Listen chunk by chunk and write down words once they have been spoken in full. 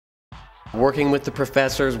Working with the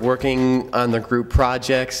professors, working on the group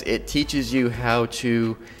projects, it teaches you how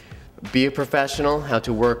to be a professional, how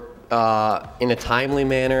to work in a timely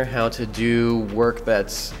manner, how to do work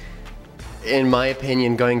that's, in my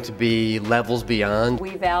opinion, going to be levels beyond.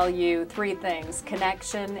 We value three things: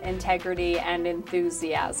 connection, integrity, and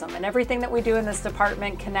enthusiasm. And everything that we do in this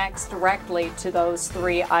department connects directly to those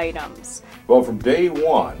three items. Well, from day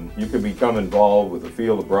one, you can become involved with the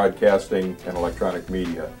field of broadcasting and electronic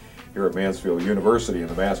media here at Mansfield University in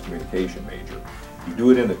the mass communication major. You do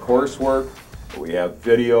it in the coursework. We have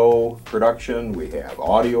video production, we have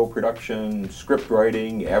audio production, script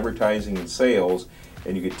writing, advertising, and sales.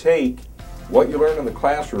 And you can take what you learn in the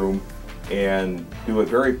classroom and do it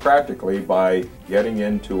very practically by getting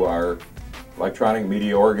into our electronic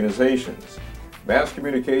media organizations. Mass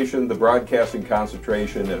communication, the broadcasting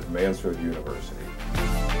concentration at Mansfield University.